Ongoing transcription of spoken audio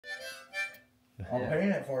I'll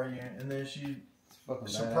paint it for you. And then she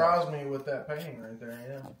surprised me with that painting right there.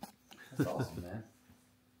 Yeah, that's awesome, man.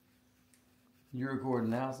 You recording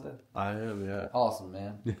now, Seth? I am, yeah. Awesome,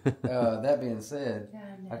 man. That being said,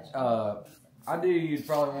 I knew you'd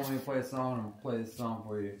probably want me to play a song and play this song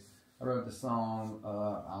for you. I wrote the song,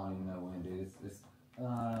 I don't even know when, dude. It's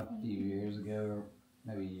a few years ago, or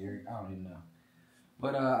maybe a year. I don't even know.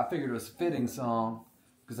 But I figured it was a fitting song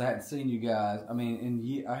because I hadn't seen you guys. I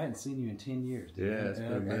mean, I hadn't seen you in 10 years. Dude. Yeah, it's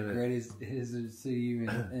been a minute. Great is to see you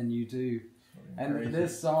and you too. And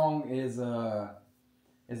this song is about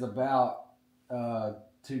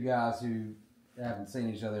two guys who haven't seen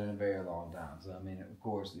each other in a very long time. So, I mean, of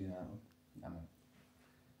course, you know,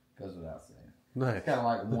 goes without saying. Nice. It's kind of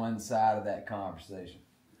like one side of that conversation.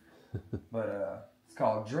 But it's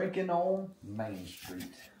called Drinking on Main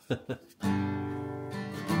Street. See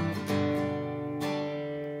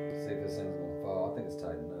if this thing's going to fall. I think it's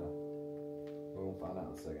tightened up. We'll find out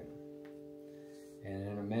in a second. And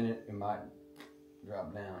in a minute, it might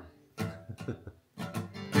drop down.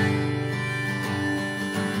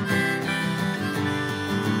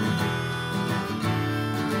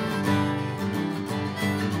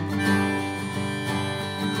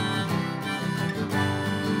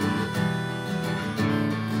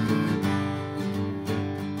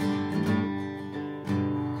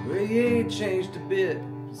 You ain't changed a bit,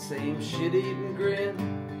 same shit-eating grin.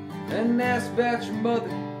 And ask about your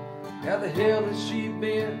mother, how the hell has she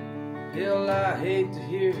been? Hell, I hate to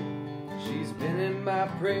hear it, she's been in my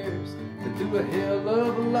prayers. Been through a hell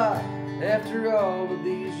of a lot after all of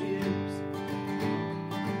these years.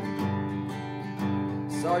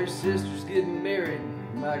 Saw your sisters getting married,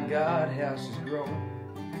 my God, how she's grown.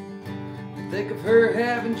 Think of her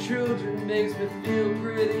having children makes me feel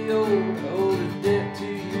pretty old. I owe the debt to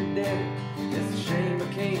your daddy, it's a shame I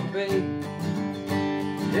can't pay.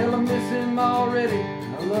 Hell, I miss him already,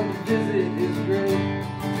 I love to visit his grave.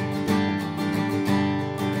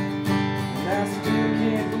 And I still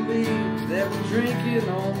can't believe that we're drinking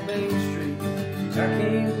on Main Street. I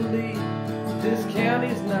can't believe this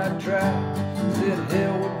county's not dry. Said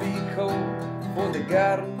hell would be cold before they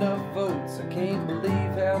got enough votes. I can't believe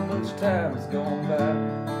how much time has gone by.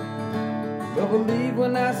 But believe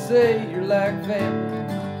when I say you're like family.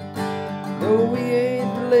 Though we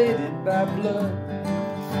ain't related by blood,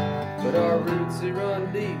 but our roots they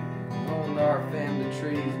run deep on our family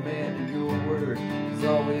trees. Man, and your word has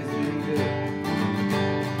always been good.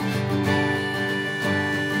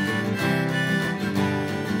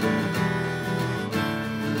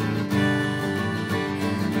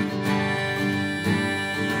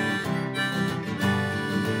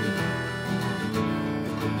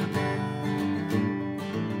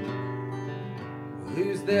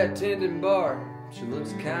 Who's that tending bar? She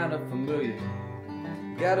looks kind of familiar.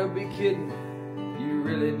 Gotta be kidding, you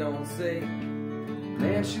really don't say.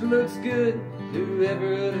 Man, she looks good, whoever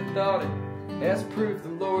would have thought it. That's proof the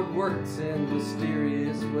Lord works in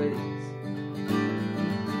mysterious ways.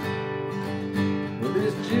 Well,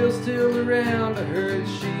 is Jill still around? I heard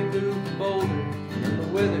she moved to Boulder, and the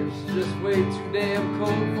weather's just way too damn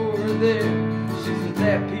cold for her there. She's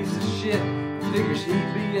that piece of shit, figures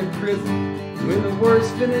he'd be in prison. When the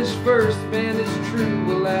worst finish first, man, it's true,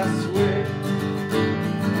 well I swear.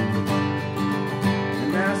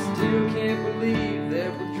 And I still can't believe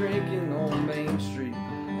that we're drinking on Main Street.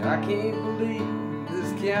 And I can't believe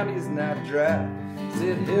this county's not dry.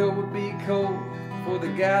 Said hell would be cold before they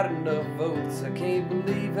got enough votes. I can't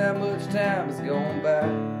believe how much time has gone by.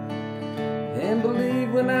 And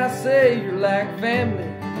believe when I say you're like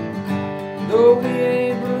family, though we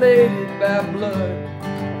ain't related by blood.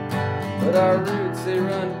 But our roots, they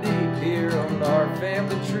run deep here on our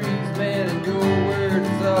family trees, man, and your word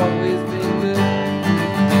has always been good.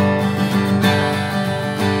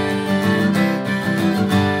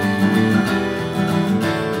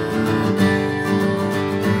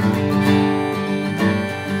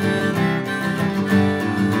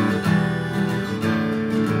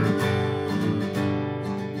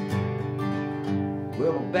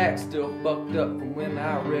 Well, my back's still fucked up from when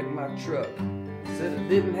I wrecked my truck. Said I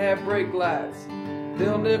didn't have brake lights,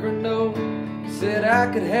 they'll never know. Said I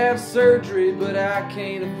could have surgery, but I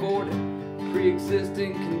can't afford it.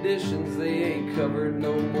 Pre-existing conditions, they ain't covered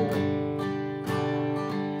no more.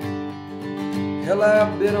 Hell,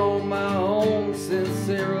 I've been on my own since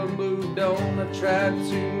Sarah moved on. I tried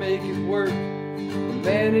to make it work, but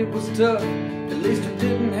man, it was tough. At least I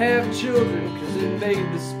didn't have children, cause it made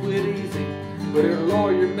the split easy. But her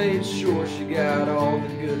lawyer made sure she got all the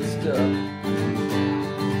good stuff.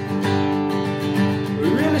 We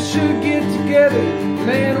really should get together,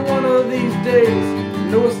 man, one of these days. I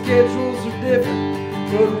know our schedules are different,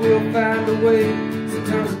 still find a way.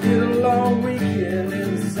 Sometimes I get a long weekend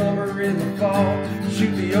in the summer, in the fall.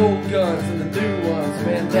 Shoot the old guns and the new ones,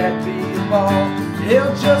 man, that'd be a ball.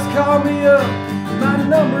 Hell, just call me up, my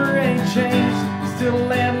number ain't changed. Still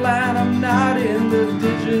a landline, I'm not in the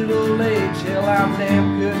digital age. Hell, I'm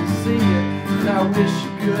damn good to see you, and I wish you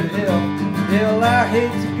good health. Hell, I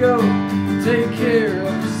hate to go, take care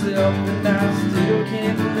of yourself, and I still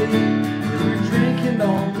can't believe that we're drinking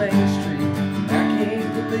on Main Street. I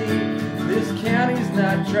can't believe this county's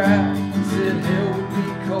not dry. Said hell would be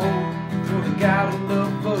cold for the got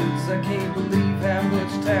enough votes. I can't believe how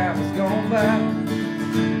much time has gone by.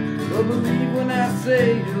 But believe when I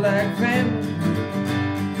say you're like family,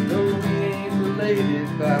 though we ain't related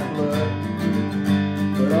by blood,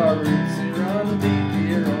 but our roots run deep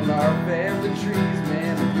here on our family trees,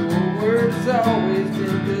 man. And your word has always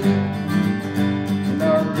been good, and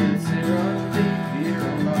our roots run deep here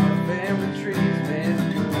on our family trees, man.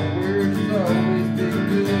 And your word has always been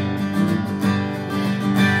good.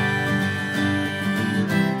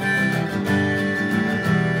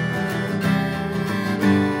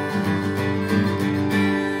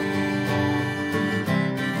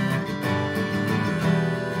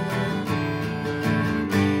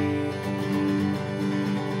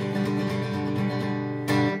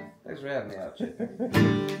 Thanks for having me out, Chip.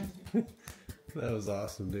 That was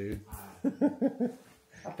awesome, dude.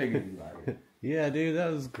 I figured you'd like it. Yeah, dude,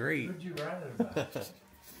 that was great. Who'd you write it about?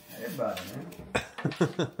 Everybody,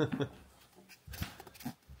 man.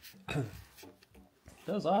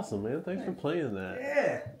 That was awesome, man. Thanks for playing that.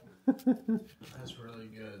 Yeah. That's really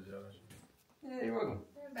good, Josh. Yeah, you're welcome.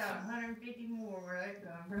 There's about 150 more where that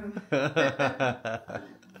come from.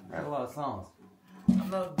 I have a lot of songs. I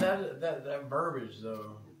know that verbiage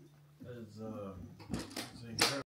though is incredible.